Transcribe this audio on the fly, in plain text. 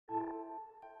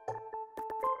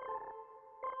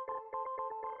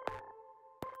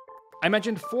I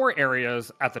mentioned 4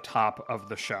 areas at the top of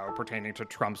the show pertaining to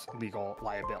Trump's legal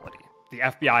liability. The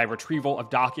FBI retrieval of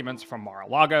documents from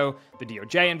Mar-a-Lago, the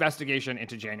DOJ investigation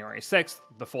into January 6th,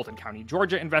 the Fulton County,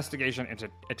 Georgia investigation into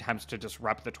attempts to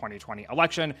disrupt the 2020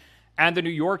 election, and the New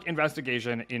York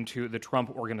investigation into the Trump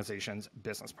Organization's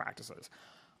business practices.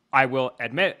 I will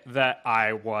admit that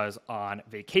I was on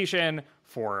vacation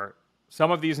for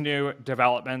some of these new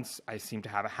developments. I seem to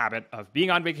have a habit of being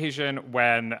on vacation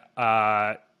when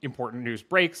important news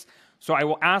breaks. So I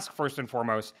will ask first and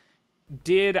foremost,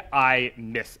 did I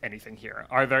miss anything here?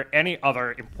 Are there any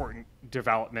other important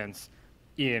developments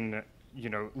in,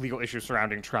 legal issues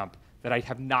surrounding Trump that I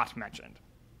have not mentioned?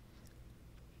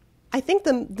 I think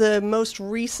the most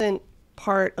recent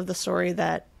part of the story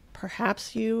that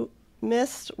perhaps you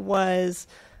missed was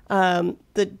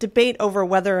the debate over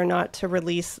whether or not to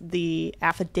release the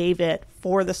affidavit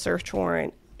for the search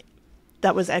warrant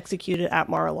that was executed at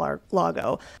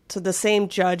Mar-a-Lago. So the same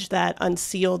judge that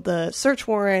unsealed the search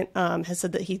warrant has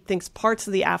said that he thinks parts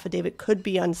of the affidavit could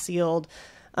be unsealed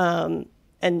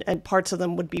and parts of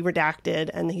them would be redacted.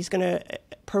 And he's going to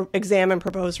examine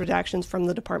proposed redactions from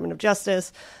the Department of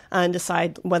Justice and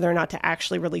decide whether or not to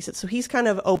actually release it. So he's kind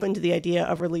of open to the idea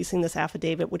of releasing this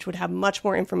affidavit, which would have much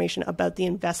more information about the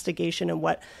investigation and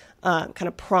what kind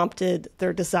of prompted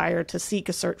their desire to seek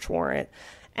a search warrant.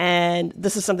 And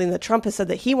this is something that Trump has said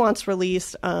that he wants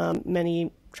released.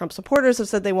 Many Trump supporters have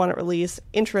said they want it released.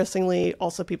 Interestingly,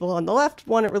 also people on the left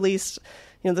want it released.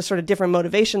 There's sort of different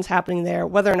motivations happening there,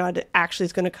 whether or not it actually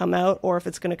is going to come out or if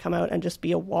it's going to come out and just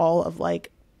be a wall of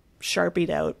Sharpied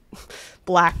out,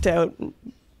 blacked out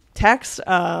text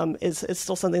is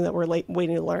still something that we're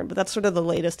waiting to learn. But that's sort of the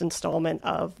latest installment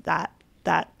of that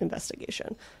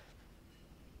investigation.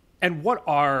 And what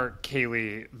are,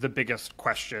 Kaylee, the biggest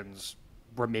questions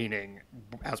remaining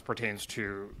as pertains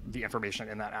to the information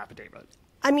in that affidavit?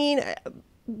 I mean,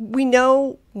 we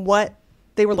know what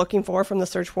they were looking for from the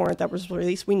search warrant that was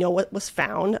released. We know what was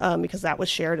found because that was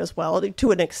shared as well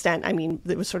to an extent. I mean,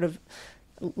 it was sort of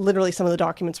literally some of the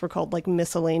documents were called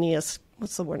miscellaneous.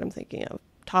 What's the word I'm thinking of?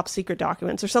 Top secret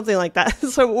documents or something like that.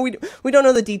 So we don't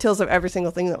know the details of every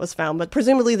single thing that was found, but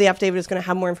presumably the affidavit is going to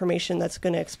have more information that's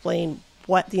going to explain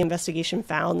what the investigation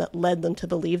found that led them to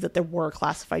believe that there were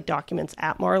classified documents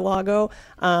at Mar-a-Lago,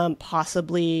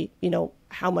 possibly,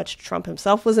 how much Trump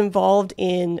himself was involved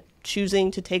in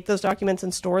choosing to take those documents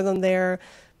and store them there,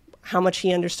 how much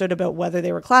he understood about whether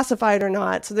they were classified or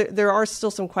not. So there are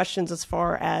still some questions as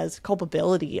far as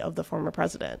culpability of the former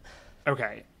president.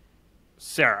 Okay.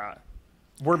 Sarah,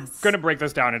 we're going to break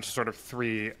this down into sort of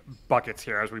 3 buckets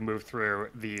here as we move through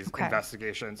these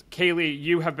investigations. Kaylee,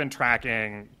 you have been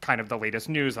tracking kind of the latest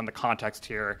news on the context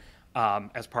here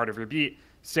as part of your beat.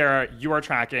 Sarah, you are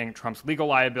tracking Trump's legal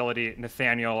liability.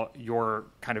 Nathaniel, your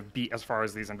kind of beat as far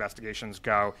as these investigations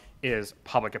go is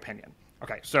public opinion.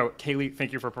 Okay, so Kaylee,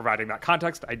 thank you for providing that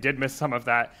context. I did miss some of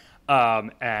that,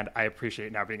 and I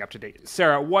appreciate now being up to date.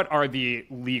 Sarah, what are the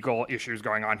legal issues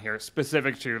going on here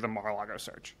specific to the Mar-a-Lago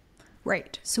search?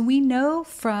 Right. So we know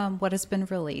from what has been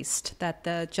released that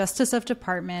the Justice of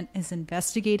Department is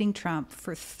investigating Trump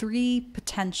for 3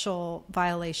 potential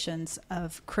violations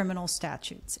of criminal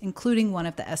statutes, including one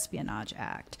of the Espionage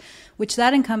Act, which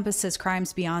that encompasses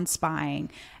crimes beyond spying.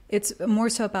 It's more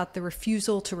so about the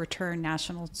refusal to return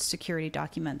national security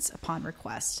documents upon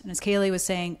request. And as Kaylee was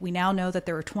saying, we now know that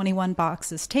there were 21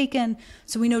 boxes taken,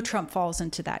 so we know Trump falls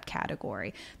into that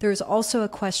category. There is also a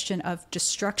question of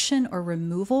destruction or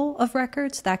removal of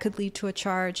records that could lead to a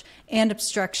charge, and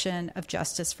obstruction of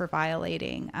justice for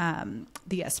violating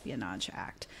the Espionage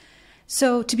Act.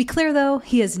 So to be clear, though,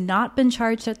 he has not been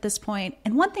charged at this point.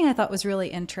 And one thing I thought was really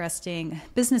interesting,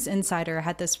 Business Insider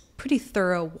had this pretty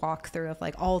thorough walkthrough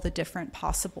of all the different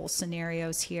possible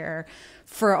scenarios here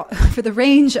for the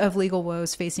range of legal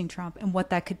woes facing Trump and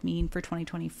what that could mean for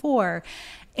 2024.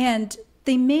 And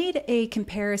they made a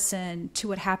comparison to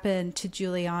what happened to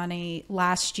Giuliani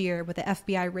last year where the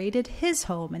FBI raided his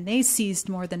home and they seized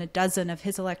more than a dozen of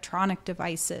his electronic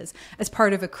devices as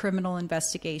part of a criminal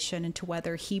investigation into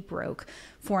whether he broke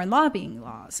foreign lobbying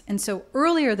laws. And so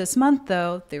earlier this month,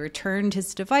 though, they returned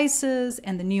his devices,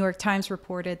 and the New York Times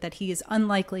reported that he is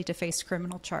unlikely to face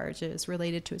criminal charges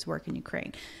related to his work in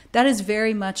Ukraine. That is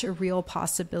very much a real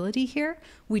possibility here.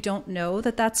 We don't know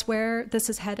that that's where this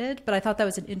is headed, but I thought that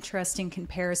was an interesting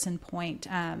comparison point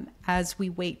as we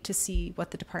wait to see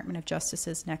what the Department of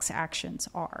Justice's next actions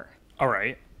are. All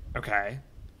right. Okay.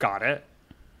 Got it.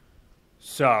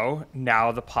 So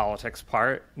now the politics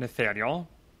part. Nathaniel,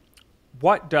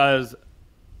 what does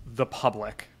the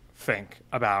public think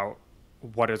about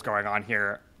what is going on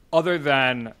here, other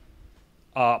than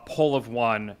a poll of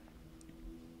 1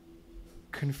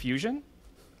 confusion,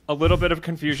 a little bit of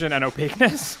confusion and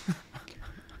opaqueness.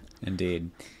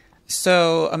 Indeed.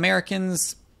 So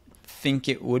Americans think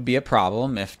it would be a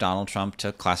problem if Donald Trump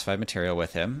took classified material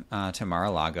with him to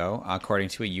Mar-a-Lago, according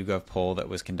to a YouGov poll that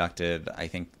was conducted, I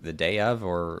think, the day of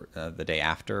or the day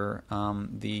after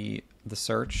the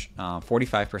search.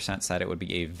 45% said it would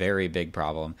be a very big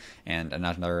problem, and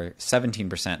another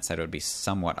 17% said it would be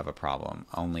somewhat of a problem.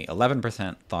 Only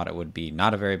 11% thought it would be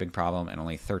not a very big problem, and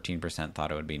only 13%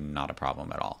 thought it would be not a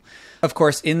problem at all. Of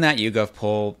course, in that YouGov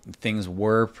poll, things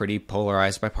were pretty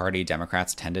polarized by party.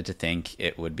 Democrats tended to think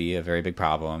it would be a very big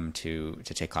problem to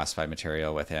take classified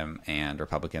material with him, and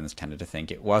Republicans tended to think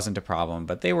it wasn't a problem,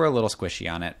 but they were a little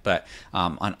squishy on it. But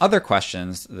on other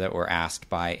questions that were asked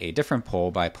by a different poll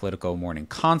by Politico Morning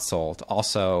Consult,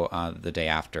 also the day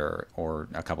after or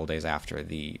a couple days after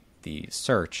the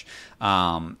search,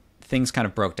 things kind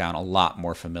of broke down a lot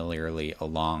more familiarly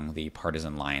along the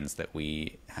partisan lines that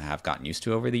we have gotten used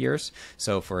to over the years.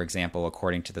 So, for example,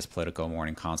 according to this Politico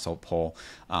Morning Consult poll,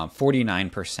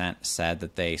 49% said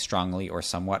that they strongly or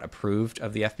somewhat approved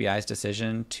of the FBI's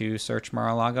decision to search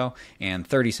Mar-a-Lago, and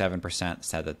 37%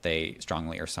 said that they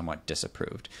strongly or somewhat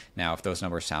disapproved. Now, if those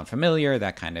numbers sound familiar,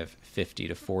 that kind of 50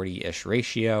 to 40-ish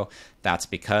ratio, that's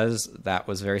because that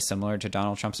was very similar to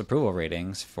Donald Trump's approval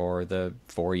ratings for the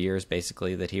 4 years,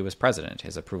 basically, that he was president.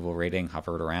 His approval rating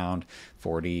hovered around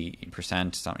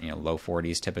 40%, low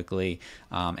 40s typically,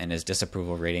 and his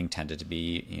disapproval rating tended to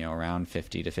be, around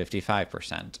 50 to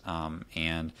 55%.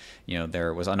 And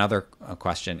there was another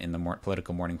question in the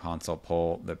Political Morning Consult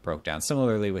poll that broke down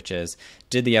similarly, which is,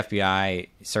 did the FBI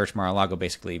search Mar-a-Lago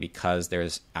basically because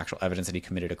there's actual evidence that he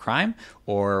committed a crime,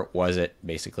 or was it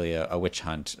basically a witch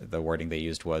hunt? The wording they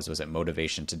used was it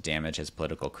motivation to damage his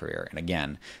political career? And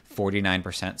again,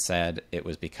 49% said it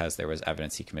was because there was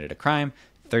evidence he committed a crime.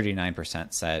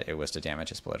 39% said it was to damage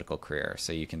his political career.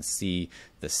 So you can see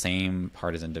the same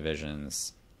partisan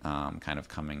divisions kind of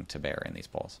coming to bear in these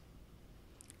polls.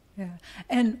 Yeah.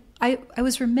 And I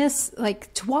was remiss,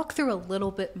 to walk through a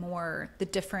little bit more the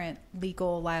different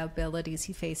legal liabilities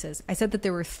he faces. I said that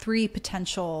there were 3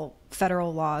 potential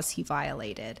federal laws he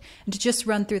violated. And to just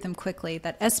run through them quickly,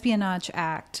 that Espionage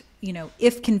Act,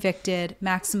 if convicted,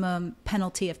 maximum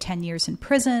penalty of 10 years in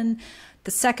prison.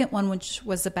 The second one, which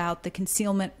was about the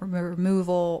concealment,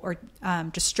 removal, or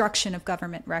destruction of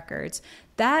government records,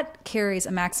 that carries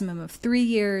a maximum of 3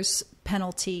 years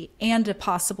penalty and a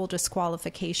possible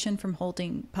disqualification from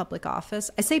holding public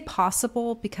office. I say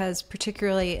possible because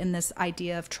particularly in this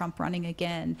idea of Trump running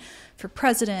again for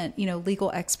president,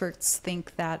 legal experts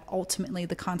think that ultimately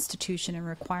the Constitution and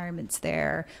requirements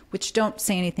there, which don't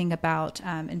say anything about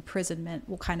imprisonment,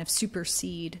 will kind of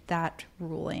supersede that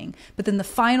ruling. But then the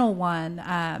final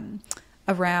one,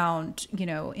 around,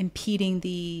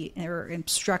 impeding or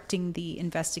obstructing the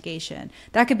investigation,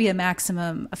 that could be a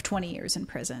maximum of 20 years in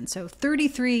prison. So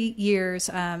 33 years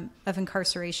of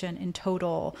incarceration in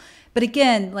total. But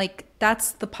again,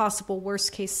 that's the possible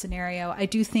worst case scenario. I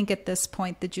do think at this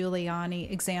point, the Giuliani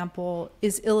example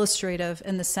is illustrative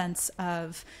in the sense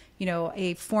of,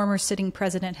 a former sitting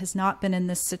president has not been in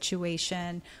this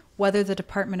situation. Whether the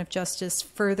Department of Justice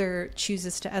further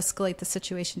chooses to escalate the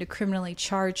situation to criminally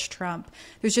charge Trump,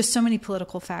 there's just so many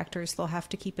political factors they'll have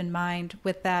to keep in mind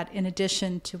with that, in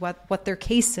addition to what their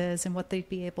case is and what they'd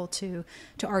be able to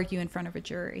argue in front of a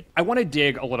jury. I want to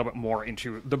dig a little bit more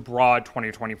into the broad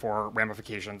 2024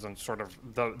 ramifications and sort of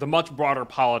the much broader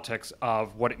politics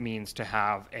of what it means to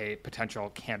have a potential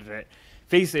candidate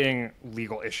facing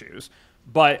legal issues.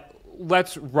 But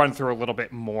let's run through a little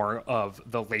bit more of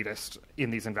the latest in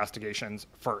these investigations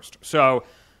first. So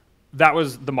that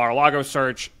was the Mar-a-Lago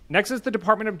search. Next is the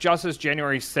Department of Justice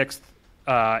January 6th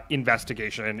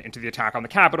investigation into the attack on the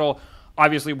Capitol.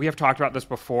 Obviously, we have talked about this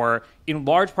before. In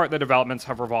large part, the developments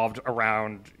have revolved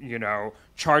around,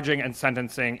 charging and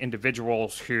sentencing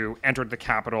individuals who entered the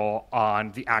Capitol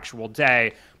on the actual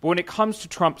day. But when it comes to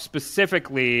Trump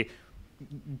specifically,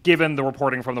 given the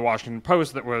reporting from the Washington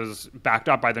Post that was backed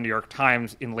up by the New York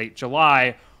Times in late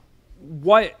July,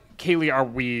 what, Kaylee, are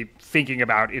we thinking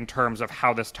about in terms of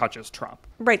how this touches Trump?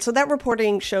 Right. So that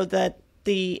reporting showed that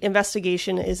the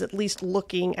investigation is at least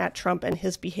looking at Trump and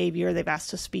his behavior. They've asked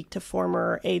to speak to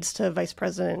former aides to Vice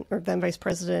President or then Vice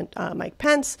President Mike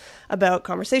Pence about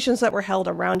conversations that were held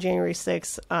around January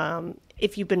 6th.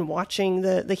 If you've been watching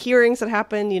the hearings that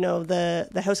happened,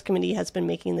 the House committee has been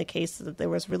making the case that there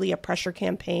was really a pressure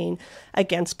campaign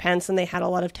against Pence, and they had a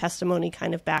lot of testimony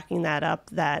kind of backing that up,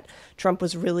 that Trump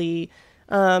was really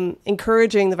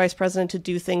encouraging the vice president to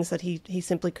do things that he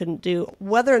simply couldn't do.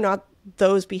 Whether or not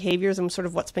those behaviors and sort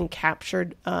of what's been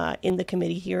captured in the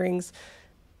committee hearings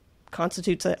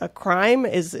constitutes a crime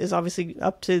is obviously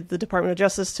up to the Department of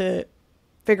Justice to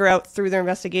figure out through their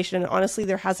investigation. And honestly,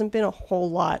 there hasn't been a whole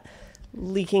lot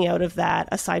leaking out of that,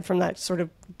 aside from that sort of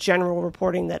general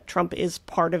reporting that Trump is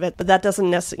part of it. But that doesn't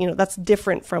necessarily, that's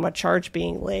different from a charge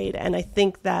being laid. And I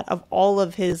think that of all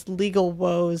of his legal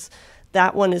woes,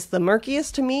 that one is the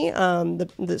murkiest to me.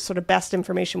 The sort of best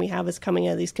information we have is coming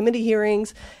out of these committee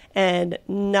hearings, and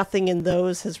nothing in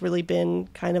those has really been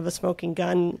kind of a smoking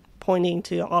gun pointing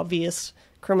to obvious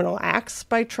criminal acts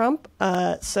by Trump.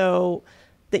 That's sort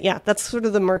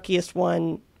of the murkiest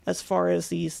one as far as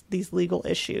these legal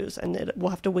issues. And we'll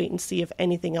have to wait and see if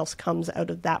anything else comes out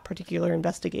of that particular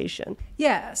investigation.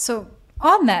 Yeah. So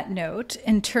on that note,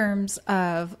 in terms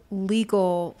of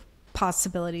legal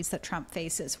possibilities that Trump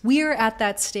faces, we're at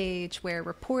that stage where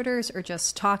reporters are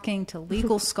just talking to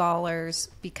legal scholars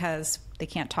because they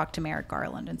can't talk to Merrick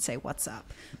Garland and say, what's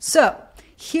up? So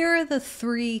here are the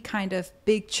three kind of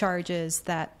big charges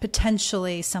that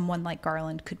potentially someone like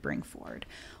Garland could bring forward.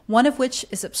 One of which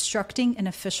is obstructing an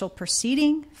official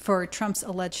proceeding for Trump's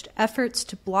alleged efforts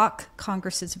to block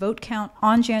Congress's vote count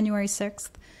on January 6th.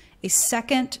 A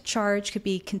second charge could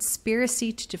be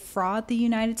conspiracy to defraud the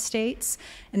United States,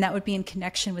 and that would be in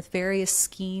connection with various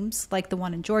schemes, like the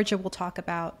one in Georgia we'll talk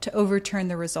about, to overturn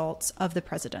the results of the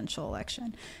presidential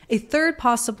election. A third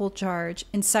possible charge,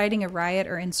 inciting a riot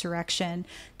or insurrection,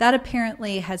 that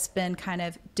apparently has been kind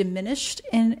of diminished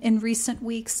in recent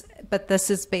weeks, but this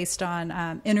is based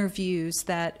on interviews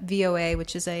that VOA,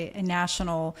 which is a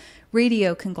national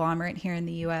radio conglomerate here in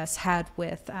the U.S., had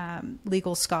with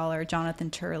legal scholar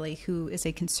Jonathan Turley, who is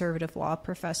a conservative law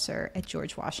professor at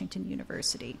George Washington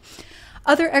University.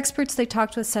 Other experts they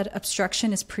talked with said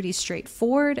obstruction is pretty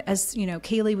straightforward. As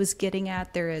Kaylee was getting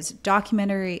at, there is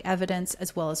documentary evidence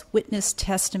as well as witness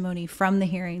testimony from the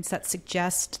hearings that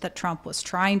suggest that Trump was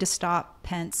trying to stop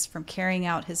Pence from carrying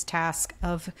out his task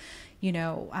of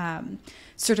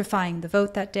certifying the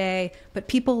vote that day. But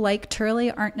people like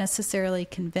Turley aren't necessarily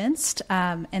convinced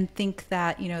and think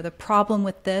that, the problem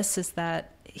with this is that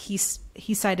he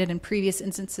cited in previous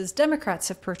instances, Democrats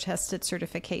have protested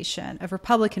certification of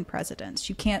Republican presidents.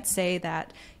 You can't say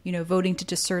that, voting to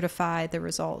decertify the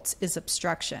results is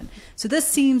obstruction. So this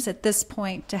seems at this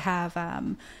point to have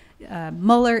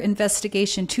Mueller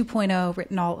investigation 2.0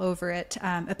 written all over it.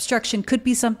 Obstruction could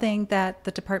be something that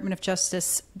the Department of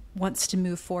Justice wants to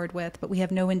move forward with, but we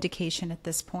have no indication at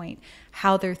this point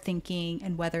how they're thinking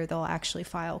and whether they'll actually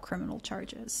file criminal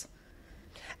charges.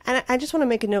 And I just want to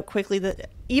make a note quickly that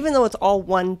even though it's all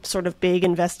one sort of big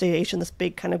investigation, this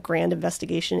big kind of grand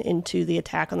investigation into the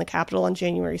attack on the Capitol on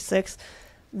January 6th,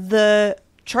 the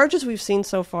charges we've seen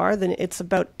so far, then it's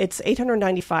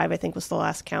 895, I think was the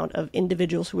last count, of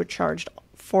individuals who were charged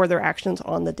for their actions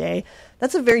on the day.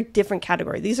 That's a very different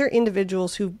category. These are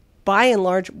individuals who, by and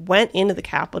large, went into the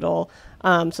Capitol.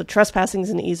 So trespassing is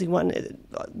an easy one.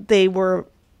 They were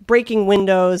breaking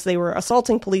windows, they were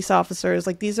assaulting police officers.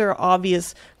 Like, these are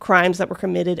obvious crimes that were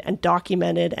committed and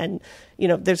documented, and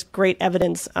there's great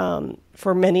evidence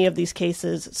for many of these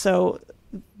cases. So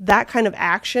that kind of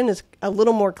action is a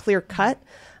little more clear cut.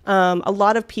 A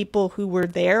lot of people who were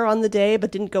there on the day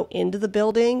but didn't go into the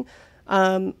building,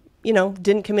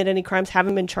 didn't commit any crimes,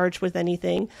 haven't been charged with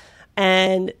anything,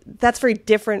 and that's very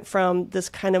different from this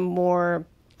kind of more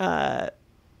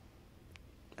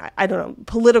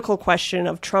political question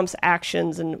of Trump's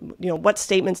actions and, what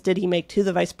statements did he make to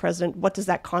the vice president? What does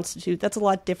that constitute? That's a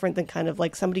lot different than kind of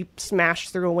like somebody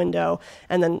smashed through a window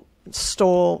and then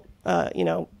stole,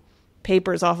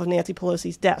 papers off of Nancy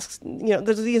Pelosi's desks.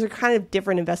 These are kind of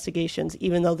different investigations,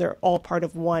 even though they're all part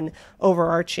of one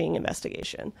overarching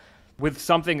investigation. With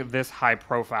something this high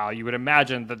profile, you would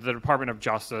imagine that the Department of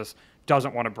Justice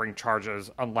doesn't want to bring charges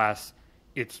unless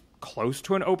it's close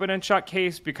to an open and shut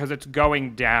case, because it's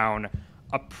going down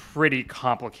a pretty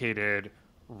complicated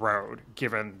road,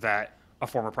 given that a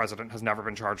former president has never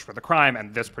been charged with a crime,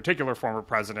 and this particular former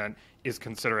president is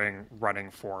considering running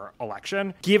for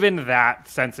election. Given that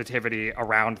sensitivity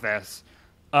around this,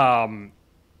 Nathaniel,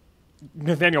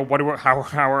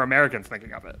 how are Americans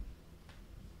thinking of it?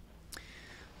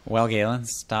 Well, Galen,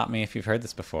 stop me if you've heard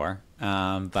this before,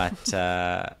 but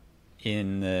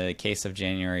in the case of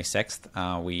January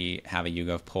 6th, we have a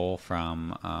YouGov poll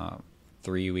from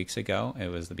 3 weeks ago. It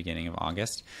was the beginning of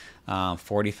August.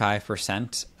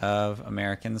 45% of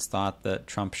Americans thought that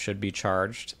Trump should be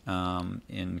charged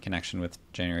in connection with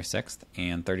January 6th,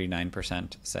 and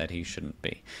 39% said he shouldn't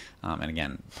be. And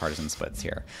again, partisan splits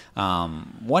here.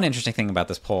 One interesting thing about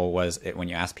this poll was when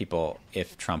you ask people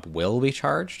if Trump will be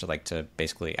charged, like to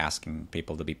basically asking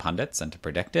people to be pundits and to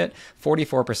predict it,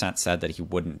 44% said that he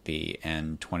wouldn't be,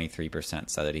 and 23%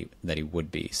 said that he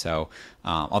would be. So,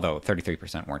 although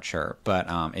 33% weren't sure, but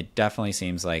it definitely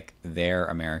seems like their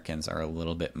Americans are a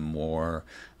little bit more,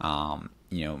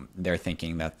 they're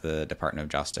thinking that the Department of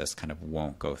Justice kind of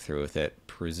won't go through with it,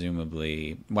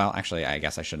 presumably. Well, actually, I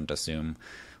guess I shouldn't assume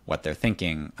what they're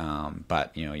thinking,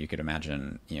 but, you could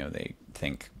imagine, they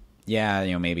think,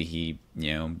 maybe he,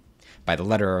 by the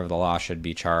letter of the law should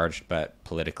be charged, but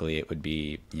politically it would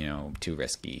be, too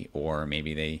risky. Or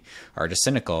maybe they are just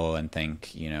cynical and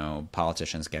think,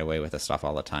 politicians get away with this stuff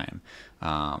all the time.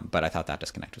 But I thought that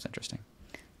disconnect was interesting.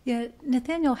 Yeah,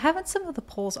 Nathaniel, haven't some of the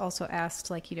polls also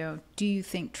asked, do you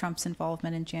think Trump's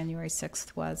involvement in January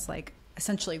 6th was,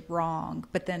 essentially wrong,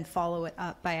 but then follow it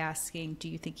up by asking, do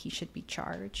you think he should be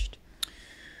charged?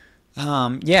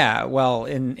 Yeah, well,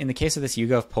 in the case of this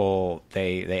YouGov poll,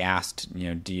 they asked,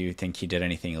 do you think he did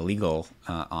anything illegal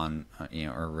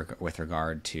with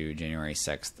regard to January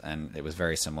 6th? And it was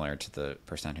very similar to the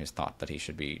percent who thought that he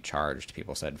should be charged.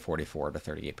 People said 44 to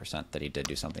 38% that he did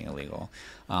do something illegal.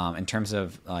 In terms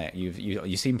of,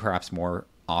 you seem perhaps more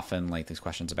often these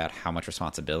questions about how much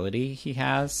responsibility he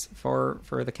has for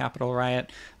the Capitol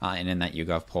riot. And in that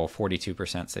YouGov poll,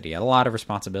 42% said he had a lot of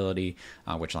responsibility,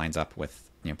 which lines up with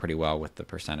pretty well with the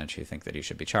percentage who think that he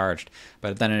should be charged.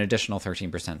 But then an additional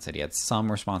 13% said he had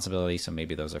some responsibility. So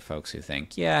maybe those are folks who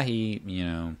think, he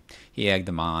egged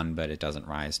them on, but it doesn't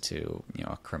rise to,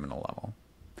 a criminal level.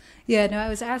 Yeah, no, I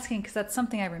was asking because that's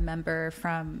something I remember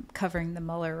from covering the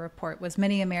Mueller report was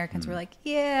many Americans were like,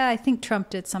 I think Trump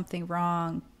did something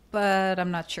wrong, but I'm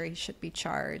not sure he should be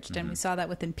charged. And we saw that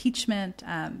with impeachment,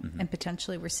 and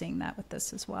potentially we're seeing that with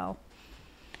this as well.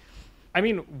 I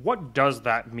mean, what does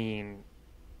that mean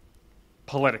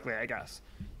politically, I guess?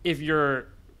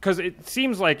 Because it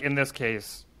seems like in this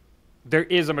case, there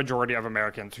is a majority of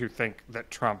Americans who think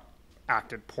that Trump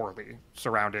acted poorly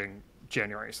surrounding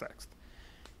January 6th.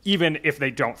 Even if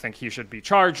they don't think he should be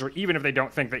charged, or even if they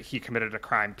don't think that he committed a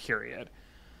crime, period.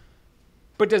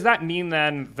 But does that mean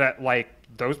then that,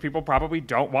 those people probably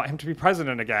don't want him to be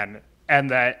president again?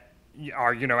 And that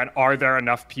are there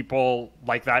enough people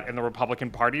like that in the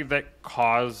Republican Party that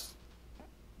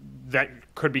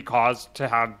could be caused to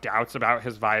have doubts about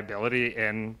his viability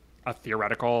in a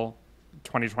theoretical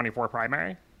 2024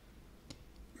 primary?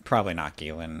 Probably not,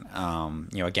 Galen.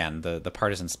 Again, the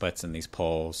partisan splits in these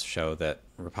polls show that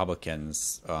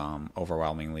Republicans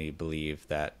overwhelmingly believe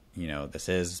that, this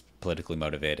is politically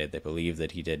motivated. They believe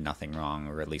that he did nothing wrong,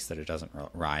 or at least that it doesn't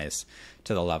rise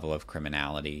to the level of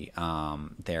criminality.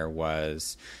 According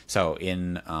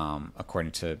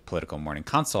to Political Morning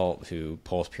Consult, who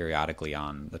polls periodically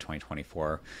on the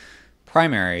 2024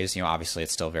 primaries, obviously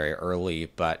it's still very early,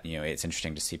 but it's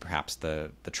interesting to see perhaps the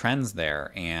trends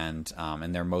there. And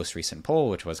in their most recent poll,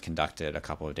 which was conducted a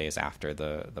couple of days after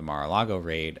the Mar-a-Lago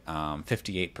raid,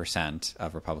 58%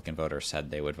 of Republican voters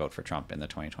said they would vote for Trump in the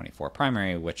 2024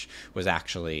 primary, which was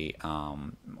actually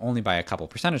only by a couple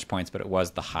percentage points, but it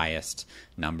was the highest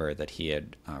number that he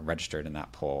had registered in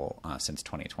that poll since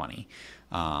 2020.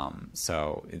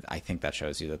 So I think that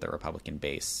shows you that the Republican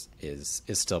base is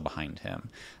still behind him.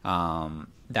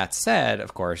 That said,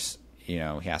 of course, he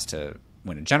has to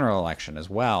win a general election as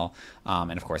well.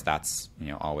 And of course, that's,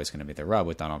 always going to be the rub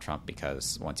with Donald Trump,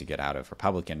 because once you get out of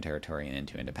Republican territory and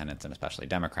into independents, and especially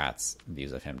Democrats,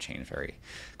 views of him change very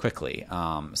quickly.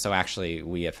 So actually,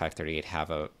 we at 538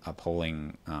 have a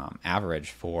polling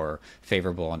average for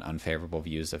favorable and unfavorable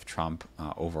views of Trump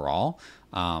overall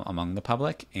among the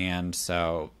public. And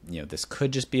so, this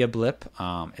could just be a blip.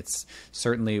 It's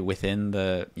certainly within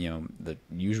the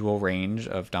usual range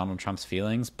of Donald Trump's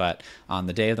feelings. But on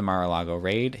the day of the Mar-a-Lago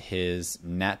raid, his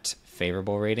net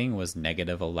favorable rating was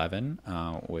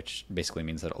 -11, which basically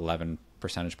means that 11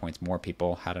 percentage points more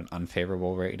people had an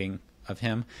unfavorable rating of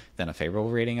him than a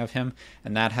favorable rating of him,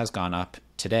 and that has gone up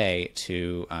today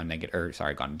to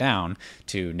gone down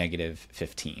to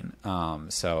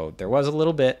 -15. So there was a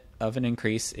little bit of an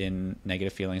increase in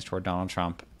negative feelings toward Donald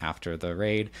Trump after the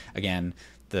raid. Again,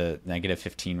 the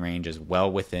 -15 range is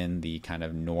well within the kind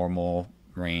of normal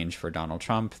range for Donald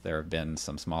Trump. There have been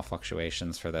some small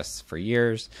fluctuations for this for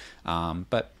years,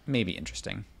 but maybe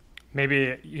interesting.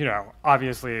 Maybe,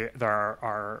 obviously there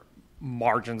are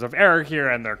margins of error here,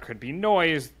 and there could be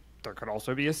noise. There could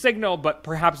also be a signal, but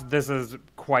perhaps this is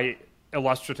quite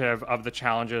illustrative of the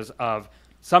challenges of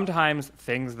sometimes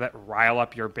things that rile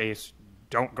up your base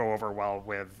don't go over well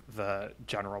with the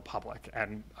general public,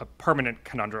 and a permanent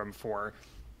conundrum for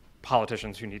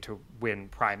politicians who need to win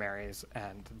primaries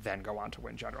and then go on to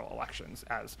win general elections,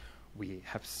 as we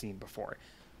have seen before.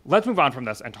 Let's move on from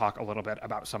this and talk a little bit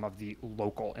about some of the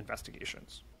local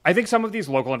investigations. I think some of these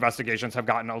local investigations have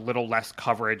gotten a little less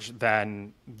coverage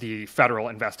than the federal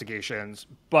investigations,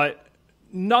 but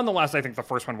nonetheless, I think the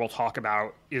first one we'll talk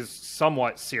about is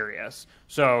somewhat serious.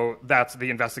 So that's the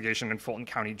investigation in Fulton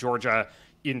County, Georgia,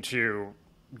 into,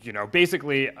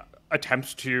 basically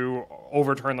attempts to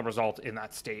overturn the result in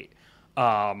that state,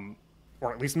 or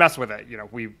at least mess with it.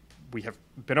 We have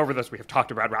been over this. We have talked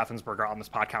to Brad Raffensperger on this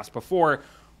podcast before.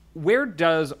 Where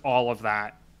does all of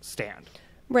that stand?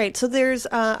 Right. So there's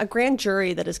a grand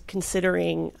jury that is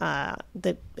considering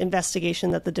the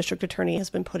investigation that the district attorney has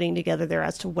been putting together there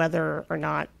as to whether or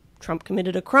not Trump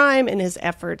committed a crime in his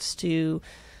efforts to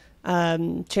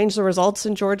change the results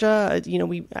in Georgia.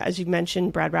 We, as you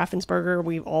mentioned, Brad Raffensperger,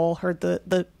 we've all heard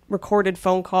the recorded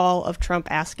phone call of Trump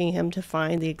asking him to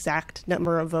find the exact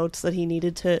number of votes that he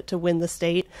needed to win the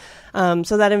state.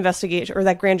 So that investigation, or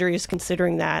that grand jury, is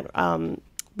considering that.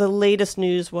 The latest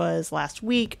news was last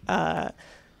week,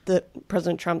 the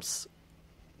President Trump's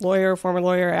former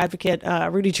lawyer, advocate,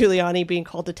 Rudy Giuliani, being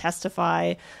called to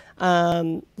testify.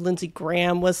 Lindsey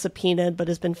Graham was subpoenaed, but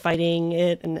has been fighting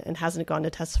it and hasn't gone to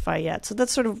testify yet. So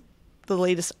that's sort of the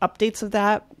latest updates of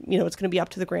that. It's going to be up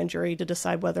to the grand jury to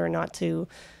decide whether or not to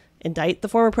indict the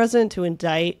former president, to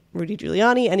indict Rudy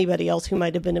Giuliani, anybody else who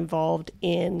might have been involved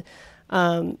in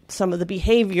some of the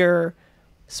behavior,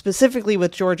 specifically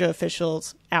with Georgia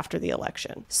officials after the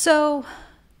election. So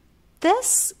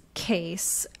this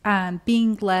case,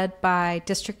 being led by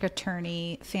District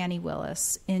Attorney Fani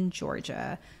Willis in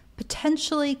Georgia,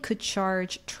 potentially could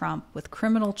charge Trump with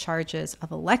criminal charges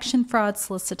of election fraud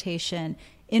solicitation,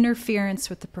 interference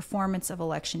with the performance of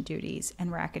election duties,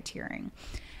 and racketeering.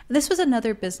 This was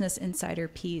another Business Insider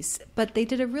piece, but they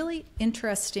did a really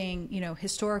interesting,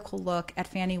 historical look at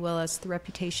Fani Willis, the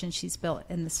reputation she's built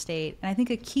in the state. And I think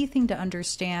a key thing to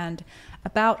understand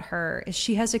about her is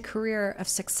she has a career of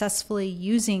successfully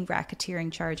using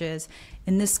racketeering charges,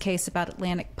 in this case about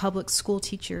Atlantic public school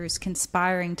teachers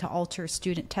conspiring to alter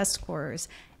student test scores,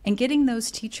 and getting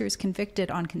those teachers convicted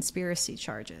on conspiracy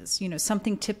charges,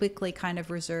 something typically kind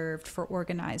of reserved for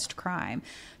organized crime.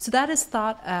 So that is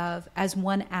thought of as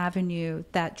one avenue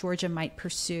that Georgia might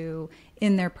pursue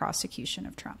in their prosecution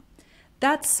of Trump.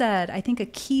 That said, I think a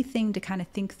key thing to kind of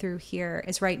think through here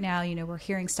is right now, we're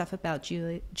hearing stuff about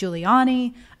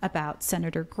Giuliani, about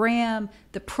Senator Graham.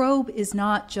 The probe is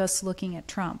not just looking at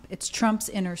Trump. It's Trump's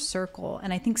inner circle.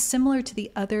 And I think similar to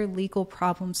the other legal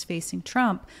problems facing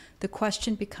Trump, the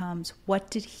question becomes,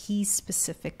 what did he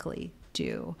specifically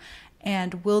do?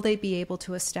 And will they be able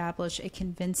to establish a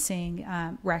convincing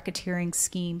racketeering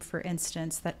scheme, for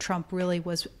instance, that Trump really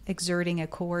was exerting a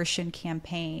coercion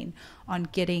campaign on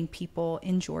getting people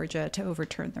in Georgia to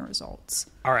overturn the results?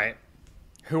 All right.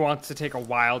 Who wants to take a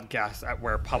wild guess at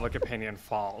where public opinion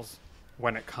falls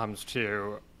when it comes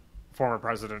to former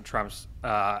President Trump's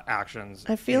actions?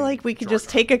 I feel like we could just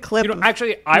take a clip.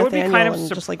 Actually, I would be kind of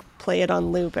just play it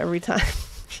on loop every time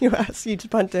you just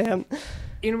punt to him.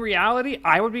 In reality,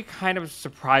 I would be kind of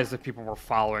surprised if people were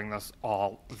following this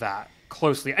all that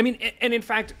closely. I mean, and in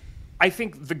fact, I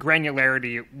think the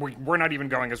granularity, we're not even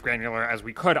going as granular as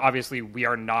we could. Obviously, we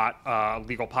are not a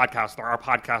legal podcast. There are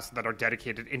podcasts that are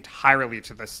dedicated entirely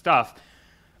to this stuff.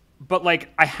 But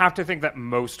I have to think that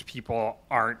most people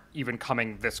aren't even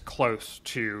coming this close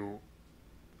to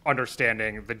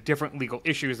understanding the different legal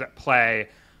issues at play.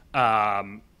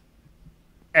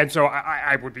 And so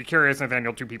I would be curious,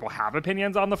 Nathaniel, do people have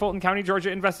opinions on the Fulton County,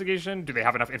 Georgia investigation? Do they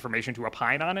have enough information to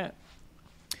opine on it?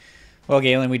 Well,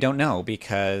 Galen, we don't know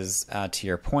because, to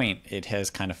your point, it has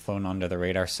kind of flown under the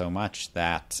radar so much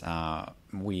that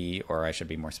we, or I should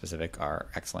be more specific, our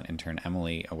excellent intern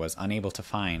Emily was unable to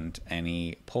find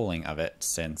any polling of it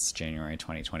since January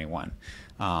 2021.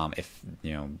 If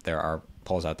there are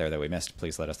polls out there that we missed,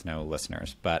 please let us know,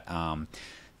 listeners. But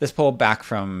this poll back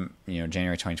from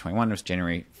January 2021 was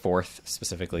January 4th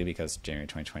specifically, because January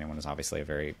 2021 is obviously a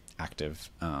very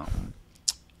active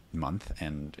month,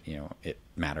 and it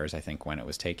matters, I think, when it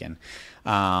was taken.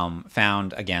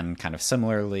 Found, again, kind of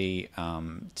similarly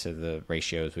to the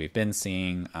ratios we've been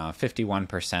seeing,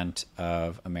 51%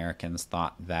 of Americans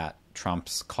thought that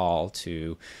Trump's call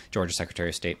to Georgia Secretary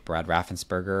of State Brad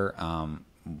Raffensperger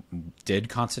did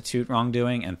constitute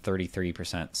wrongdoing, and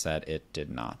 33% said it did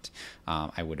not.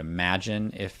 I would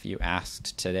imagine if you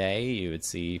asked today, you would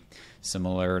see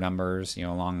similar numbers,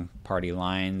 along party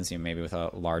lines, maybe with a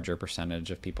larger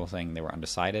percentage of people saying they were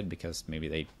undecided because maybe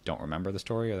they don't remember the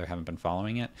story or they haven't been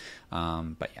following it.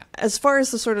 But yeah. As far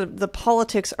as the sort of the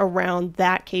politics around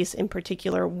that case in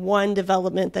particular, one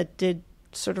development that did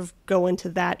sort of go into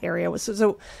that area was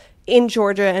so in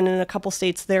Georgia and in a couple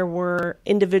states, there were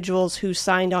individuals who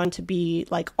signed on to be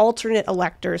like alternate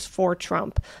electors for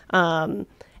Trump.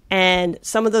 And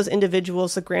some of those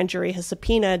individuals, the grand jury has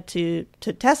subpoenaed to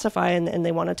testify, and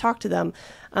they want to talk to them.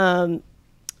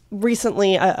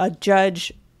 Recently, a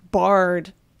judge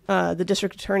barred the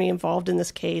district attorney involved in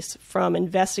this case from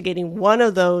investigating one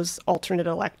of those alternate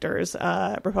electors,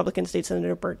 Republican State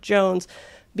Senator Burt Jones,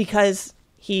 because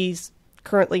he's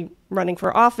currently running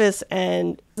for office,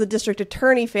 and the district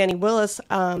attorney, Fannie Willis,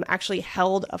 actually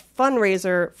held a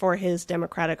fundraiser for his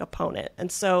Democratic opponent.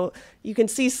 And so you can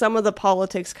see some of the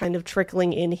politics kind of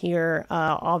trickling in here.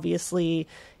 Obviously,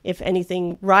 if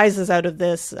anything rises out of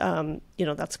this,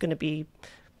 that's going to be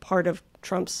part of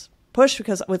Trump's push,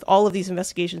 because with all of these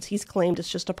investigations, he's claimed it's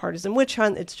just a partisan witch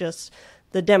hunt. It's just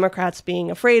the Democrats being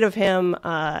afraid of him.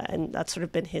 And that's sort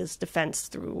of been his defense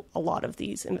through a lot of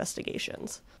these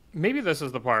investigations. Maybe this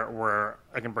is the part where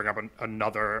I can bring up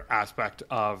another aspect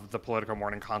of the Politico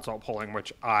Morning Consult polling,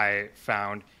 which I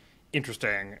found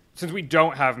interesting. Since we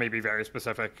don't have maybe very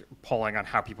specific polling on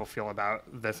how people feel about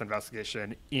this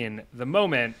investigation in the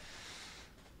moment,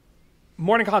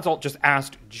 Morning Consult just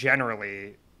asked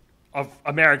generally of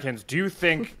Americans, do you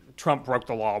think Trump broke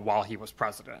the law while he was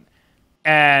president?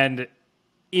 And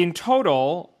in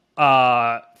total,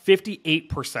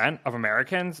 58% of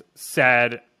Americans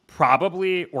said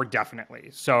probably or definitely.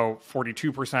 So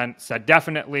 42% said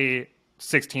definitely,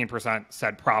 16%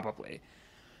 said probably.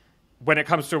 When it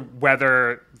comes to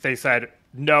whether they said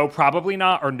no, probably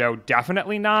not, or no,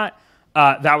 definitely not,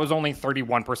 that was only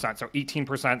 31%. So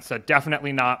 18% said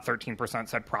definitely not, 13%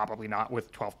 said probably not,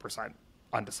 with 12%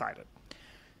 undecided.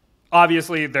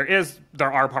 Obviously, there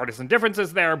are partisan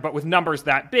differences there, but with numbers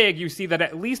that big, you see that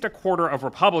at least a quarter of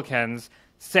Republicans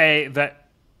say that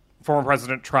former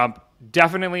President Trump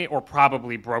definitely or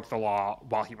probably broke the law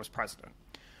while he was president.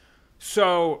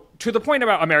 So to the point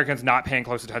about Americans not paying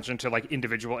close attention to like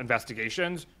individual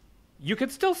investigations, you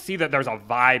could still see that there's a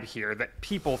vibe here that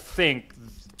people think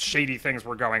shady things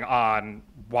were going on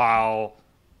while,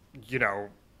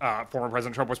 former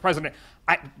President Trump was president.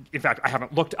 In fact, I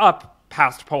haven't looked up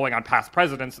past polling on past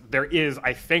presidents. There is,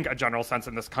 I think, a general sense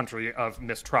in this country of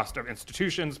mistrust of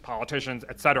institutions, politicians,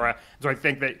 et cetera. So I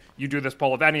think that you do this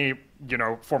poll of any,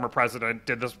 former president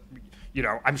did this,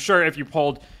 I'm sure if you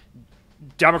polled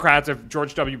Democrats, if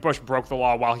George W. Bush broke the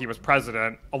law while he was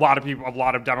president, a lot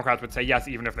of Democrats would say yes,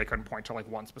 even if they couldn't point to like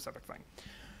one specific thing.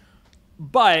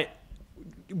 But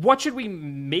what should we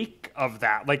make of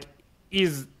that? Like,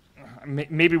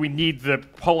 maybe we need the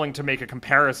polling to make a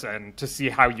comparison to see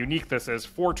how unique this is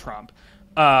for Trump.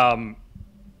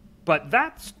 But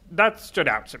that stood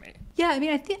out to me. Yeah, I mean,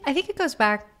 I think it goes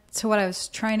back to what I was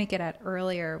trying to get at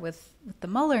earlier with the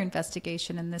Mueller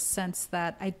investigation, in this sense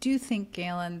that I do think,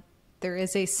 Galen, there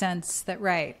is a sense that,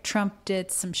 right, Trump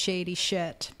did some shady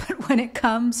shit. But when it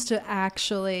comes to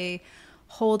actually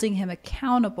holding him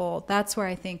accountable, that's where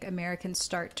I think Americans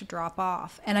start to drop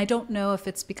off. And I don't know if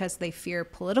it's because they fear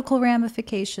political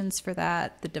ramifications for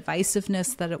that, the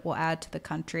divisiveness that it will add to the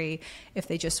country, if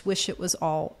they just wish it was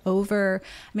all over.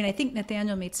 I mean, I think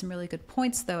Nathaniel made some really good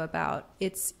points, though, about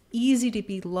it's easy to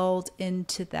be lulled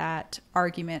into that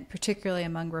argument, particularly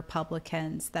among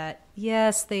Republicans, that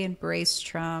yes, they embrace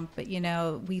Trump, but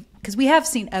because we have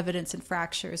seen evidence and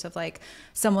fractures of like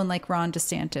someone like Ron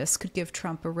DeSantis could give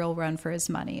Trump a real run for his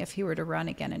money if he were to run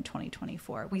again in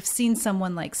 2024. We've seen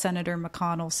someone like Senator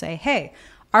McConnell say, hey,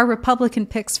 our Republican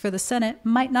picks for the Senate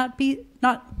might not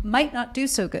do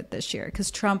so good this year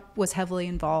because Trump was heavily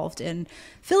involved in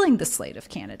filling the slate of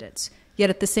candidates. Yet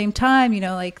at the same time,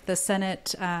 like the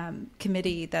Senate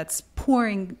committee that's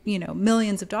pouring,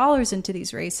 millions of dollars into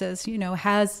these races,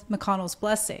 has McConnell's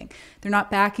blessing. They're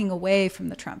not backing away from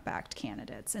the Trump-backed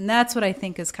candidates. And that's what I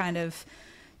think is kind of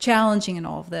challenging in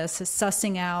all of this, is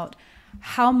sussing out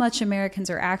how much Americans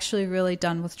are actually really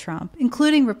done with Trump,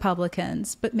 including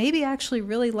Republicans, but maybe actually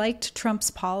really liked Trump's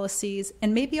policies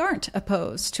and maybe aren't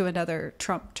opposed to another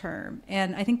Trump term.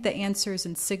 And I think the answers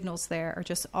and signals there are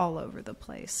just all over the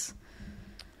place.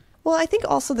 Well, I think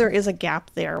also there is a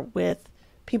gap there with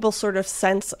people's sort of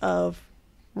sense of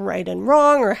right and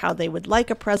wrong, or how they would like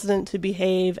a president to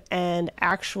behave, and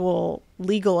actual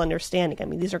legal understanding. I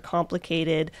mean, these are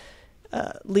complicated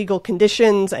legal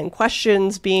conditions and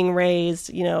questions being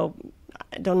raised.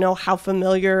 I don't know how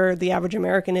familiar the average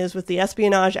American is with the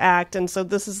Espionage Act. And so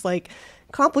this is like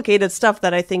complicated stuff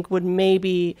that I think would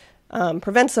maybe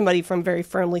prevent somebody from very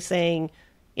firmly saying,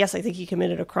 yes, I think he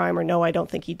committed a crime, or no, I don't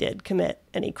think he did commit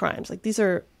any crimes. Like, these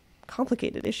are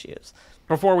complicated issues.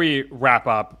 Before we wrap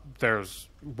up, there's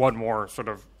one more sort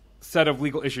of set of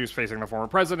legal issues facing the former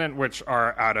president, which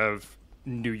are out of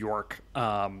New York.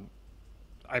 From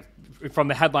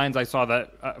the headlines, I saw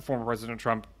that former President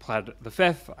Trump pled the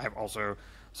Fifth. I also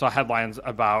saw headlines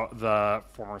about the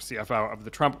former CFO of the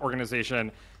Trump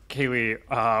Organization. Kaylee,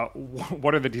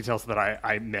 what are the details that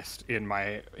I missed in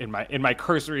my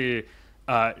cursory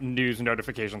news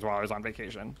notifications while I was on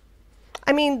vacation?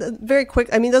 I mean, very quick.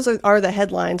 I mean, those are the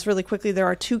headlines. Really quickly, there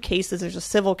are two cases. There's a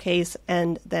civil case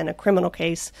and then a criminal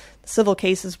case. The civil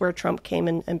case is where Trump came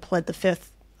and pled the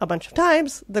Fifth a bunch of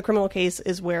times. The criminal case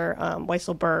is where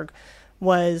Weisselberg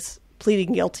was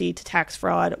pleading guilty to tax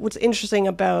fraud. What's interesting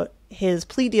about his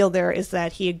plea deal there is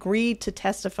that he agreed to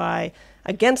testify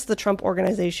against the Trump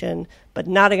Organization, but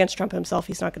not against Trump himself.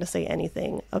 He's not going to say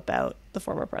anything about the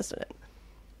former president.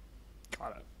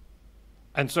 Got it.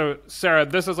 And so, Sarah,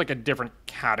 this is like a different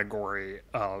category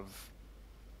of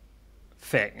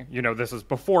thing. This is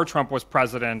before Trump was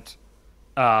president,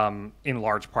 in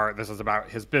large part. This is about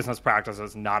his business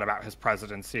practices, not about his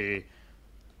presidency.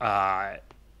 I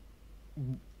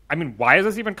mean, why is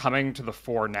this even coming to the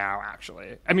fore now,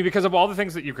 actually? I mean, because of all the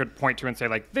things that you could point to and say,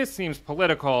 like, this seems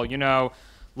political,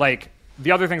 like,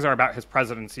 the other things are about his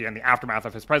presidency and the aftermath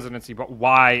of his presidency, but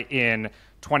why in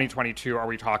 2022 are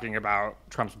we talking about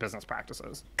Trump's business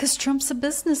practices? Because Trump's a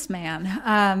businessman,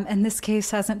 and this case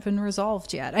hasn't been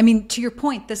resolved yet. I mean, to your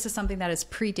point, this is something that has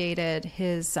predated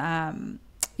his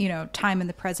time in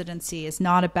the presidency. Is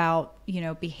not about,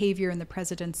 behavior in the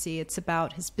presidency. It's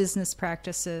about his business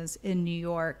practices in New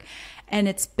York. And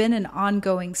it's been an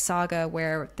ongoing saga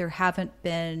where there haven't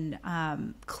been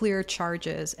clear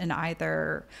charges in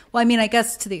either. Well, I mean, I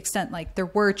guess to the extent, like, there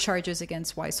were charges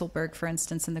against Weisselberg, for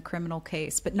instance, in the criminal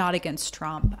case, but not against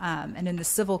Trump. And in the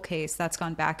civil case, that's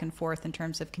gone back and forth in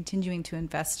terms of continuing to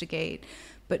investigate,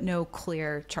 but no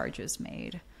clear charges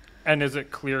made. And is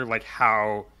it clear, like,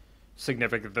 how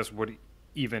significant this would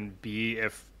even be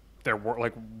if there were,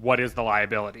 like, what is the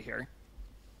liability here?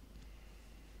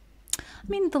 I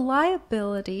mean, the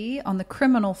liability on the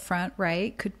criminal front,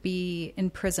 right, could be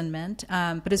imprisonment.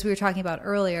 But as we were talking about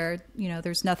earlier,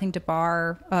 there's nothing to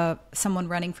bar someone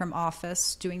running from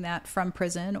office doing that from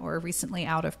prison or recently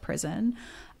out of prison.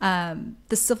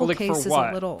 The civil case is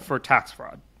a little... For tax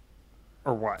fraud?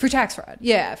 Or what? For tax fraud,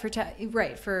 yeah. For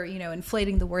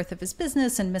inflating the worth of his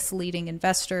business and misleading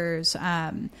investors.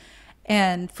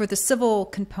 And for the civil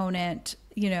component,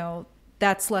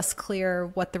 that's less clear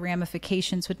what the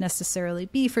ramifications would necessarily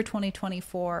be for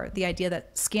 2024. The idea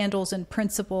that scandals in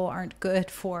principle aren't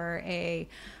good for a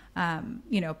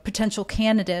potential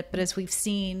candidate, but as we've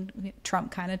seen,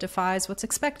 Trump kind of defies what's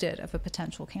expected of a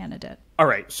potential candidate. All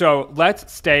right, so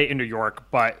let's stay in New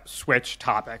York, but switch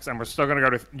topics, and we're still going to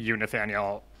go to you,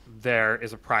 Nathaniel. There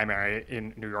is a primary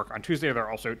in New York on Tuesday. There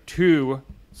are also two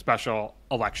special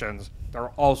elections. There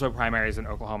are also primaries in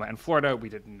Oklahoma and Florida. We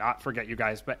did not forget you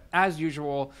guys, but as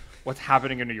usual, what's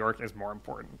happening in New York is more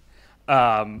important.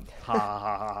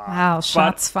 Wow,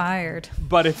 shots fired.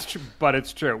 But it's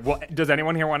true. Well, does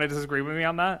anyone here want to disagree with me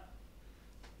on that?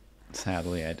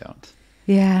 Sadly, I don't.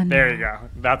 Yeah. No. There you go.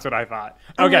 That's what I thought.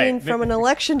 Okay. I mean, from an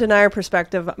election denier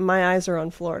perspective, my eyes are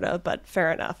on Florida, but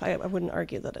fair enough. I wouldn't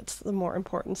argue that it's the more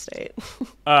important state.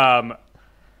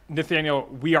 Nathaniel,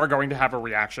 we are going to have a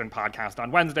reaction podcast on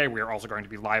Wednesday. We are also going to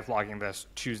be live vlogging this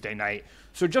Tuesday night.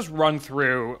 So just run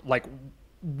through, like,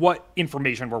 what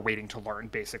information we're waiting to learn,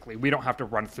 basically. We don't have to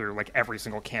run through, like, every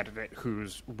single candidate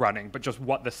who's running, but just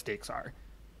what the stakes are.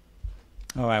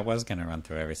 Oh, I was going to run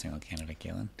through every single candidate,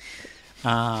 Galen.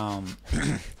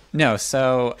 No,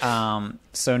 so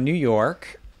New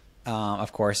York,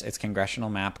 of course, its congressional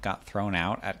map got thrown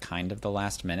out at kind of the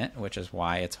last minute, which is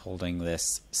why it's holding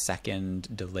this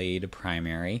second delayed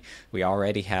primary. We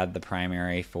already had the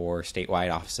primary for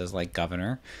statewide offices like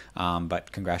governor,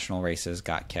 but congressional races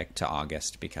got kicked to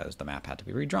August because the map had to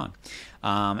be redrawn.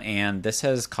 And this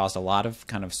has caused a lot of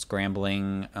kind of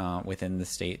scrambling within the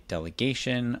state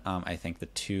delegation. I think the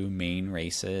two main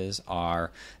races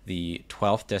are the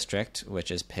 12th district, which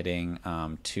is pitting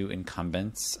two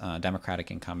incumbents,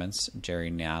 Democratic incumbents, Jerry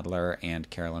Nadler and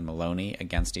Carolyn Maloney,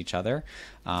 against each other.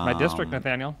 It's my district,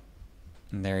 Nathaniel.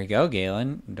 There you go,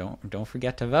 Galen. Don't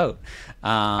forget to vote.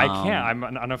 I can't. I'm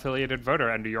an unaffiliated voter,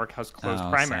 and New York has closed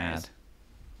primaries. Sad.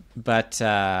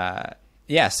 But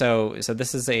Yeah, so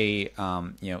this is they've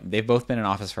both been in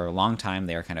office for a long time.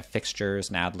 They are kind of fixtures.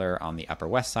 Nadler on the Upper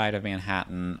West Side of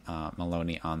Manhattan,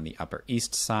 Maloney on the Upper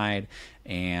East Side,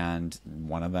 and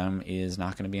one of them is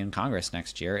not going to be in Congress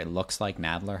next year. It looks like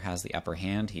Nadler has the upper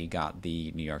hand. He got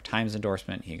the New York Times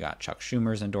endorsement. He got Chuck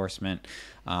Schumer's endorsement.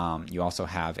 You also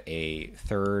have a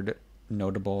third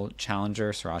notable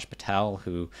challenger, Suraj Patel,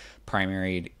 who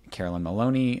primaried Carolyn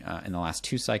Maloney in the last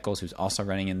 2 cycles, who's also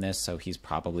running in this, so he's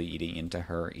probably eating into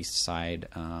her East Side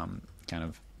kind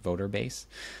of voter base.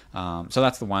 So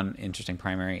that's the one interesting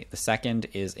primary. The second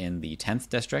is in the 10th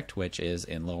district, which is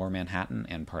in Lower Manhattan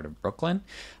and part of Brooklyn.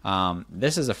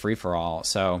 This is a free-for-all,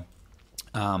 so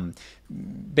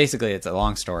basically it's a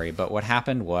long story, but what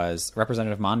happened was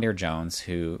Representative Mondaire Jones,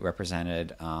 who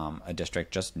represented a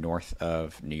district just north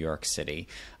of New York City,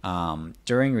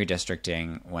 during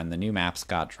redistricting, when the new maps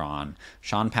got drawn,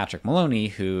 Sean Patrick Maloney,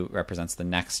 who represents the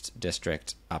next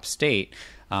district upstate,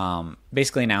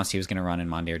 basically announced he was going to run in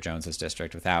Mondaire Jones's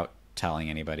district without telling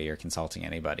anybody or consulting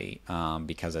anybody,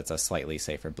 because it's a slightly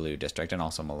safer blue district, and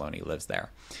also Maloney lives there.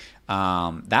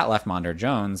 That left Mondaire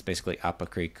Jones basically up a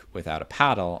creek without a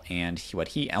paddle, and what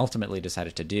he ultimately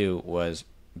decided to do was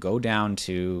go down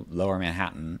to Lower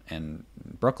Manhattan and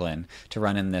Brooklyn to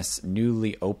run in this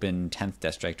newly open 10th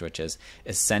district, which is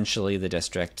essentially the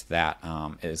district that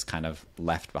is kind of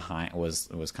left behind, was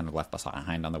kind of left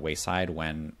behind on the wayside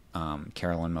when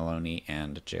Carolyn Maloney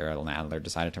and Gerald Nadler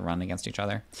decided to run against each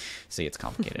other. See, it's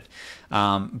complicated.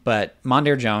 But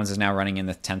Mondaire Jones is now running in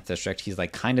the 10th district. He's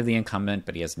like kind of the incumbent,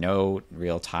 but he has no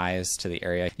real ties to the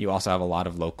area. You also have a lot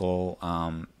of local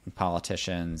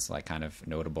politicians, like kind of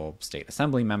notable state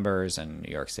assembly members and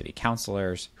New York City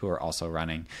councilors who are also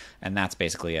running. And that's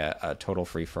basically a total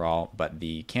free-for-all. But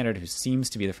the candidate who seems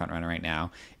to be the front runner right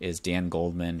now is Dan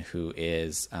Goldman, who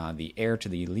is the heir to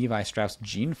the Levi Strauss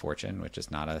gene fortune, which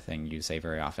is not a thing you say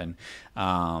very often.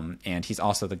 And he's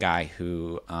also the guy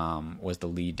who was the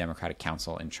lead Democratic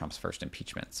counsel in Trump's first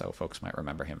impeachment. So folks might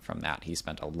remember him from that. He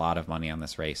spent a lot of money on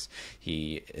this race.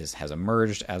 He has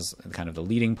emerged as kind of the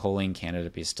leading polling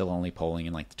candidate, but he's still only polling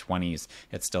in like the 20s.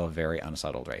 It's still a very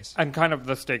unsettled race. And kind of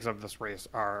the stakes of this race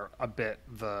are a bit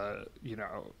the,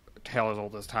 tale as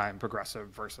old as time, progressive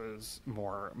versus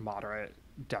more moderate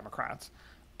Democrats.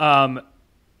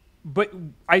 But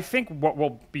I think what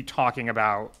we'll be talking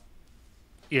about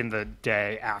in the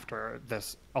day after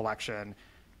this election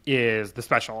is the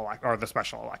special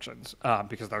elections,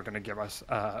 because they're going to give us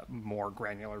a more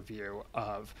granular view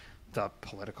of the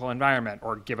political environment,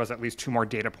 or give us at least 2 more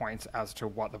data points as to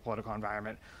what the political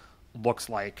environment looks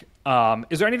like.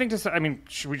 Is there anything to say? I mean,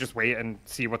 should we just wait and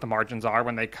see what the margins are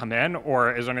when they come in,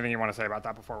 or is there anything you want to say about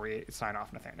that before we sign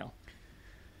off, Nathaniel?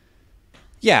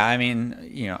 Yeah, I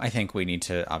mean, I think we need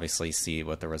to obviously see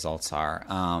what the results are.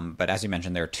 But as you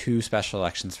mentioned, there are 2 special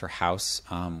elections for House.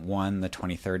 One, the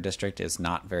 23rd district, is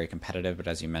not very competitive, but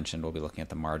as you mentioned, we'll be looking at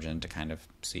the margin to kind of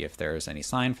see if there's any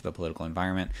sign for the political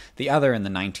environment. The other, in the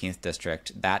 19th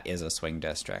district, that is a swing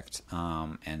district.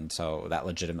 And so that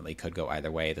legitimately could go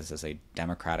either way. This is a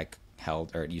Democratic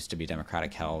held, or it used to be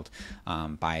Democratic held,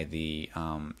 by the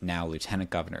now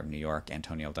Lieutenant Governor of New York,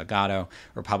 Antonio Delgado.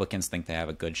 Republicans think they have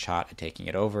a good shot at taking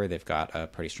it over. They've got a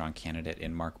pretty strong candidate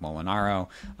in Mark Molinaro.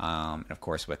 And of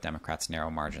course, with Democrats' narrow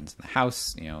margins in the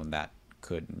House,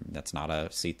 that's not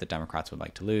a seat that Democrats would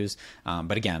like to lose.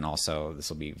 But again, also, this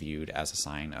will be viewed as a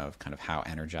sign of kind of how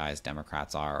energized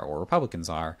Democrats are, or Republicans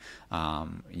are,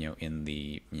 in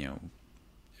the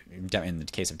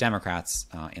case of Democrats,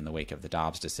 in the wake of the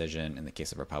Dobbs decision, in the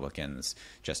case of Republicans,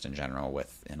 just in general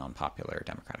with an unpopular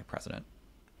Democratic president.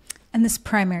 And this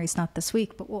primary is not this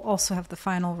week, but we'll also have the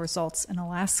final results in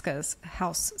Alaska's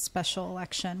House special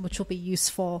election, which will be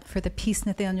useful for the piece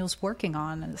Nathaniel's working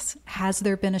on. Has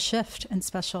there been a shift in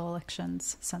special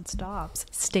elections since Dobbs?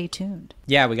 Stay tuned.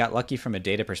 Yeah, we got lucky from a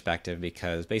data perspective,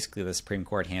 because basically the Supreme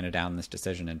Court handed down this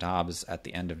decision in Dobbs at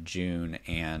the end of June,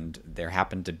 and there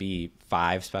happened to be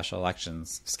 5 special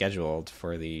elections scheduled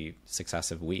for the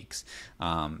successive weeks.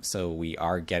 So we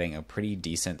are getting a pretty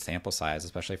decent sample size,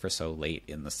 especially for so late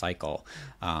in the cycle,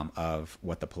 of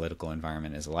what the political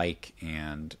environment is like.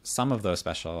 And some of those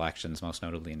special elections, most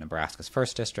notably in Nebraska's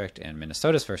 1st district and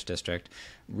Minnesota's 1st district,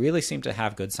 really seem to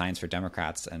have good signs for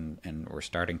Democrats, and we're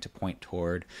starting to point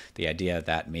toward the idea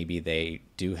that maybe they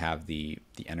do have the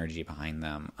energy behind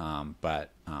them.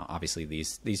 But obviously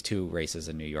these 2 races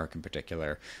in New York in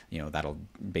particular, that'll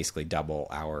basically double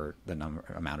the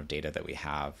amount of data that we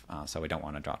have. So we don't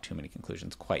want to draw too many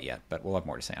conclusions quite yet, but we'll have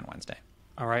more to say on Wednesday.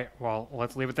 All right. Well,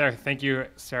 let's leave it there. Thank you,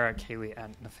 Sarah, Kaylee,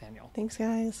 and Nathaniel. Thanks,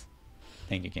 guys.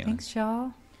 Thank you, Kaylee. Thanks,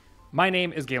 y'all. My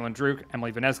name is Galen Druk.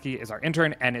 Emily Vineski is our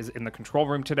intern and is in the control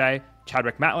room today.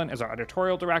 Chadwick Matlin is our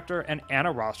editorial director, and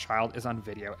Anna Rothschild is on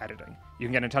video editing. You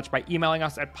can get in touch by emailing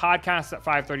us at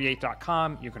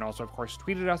podcasts@fivethirt8.com. You can also, of course,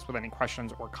 tweet at us with any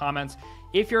questions or comments.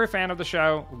 If you're a fan of the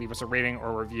show, leave us a rating or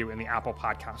a review in the Apple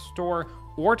Podcast Store,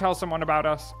 or tell someone about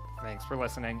us. Thanks for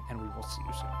listening, and we will see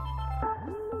you soon.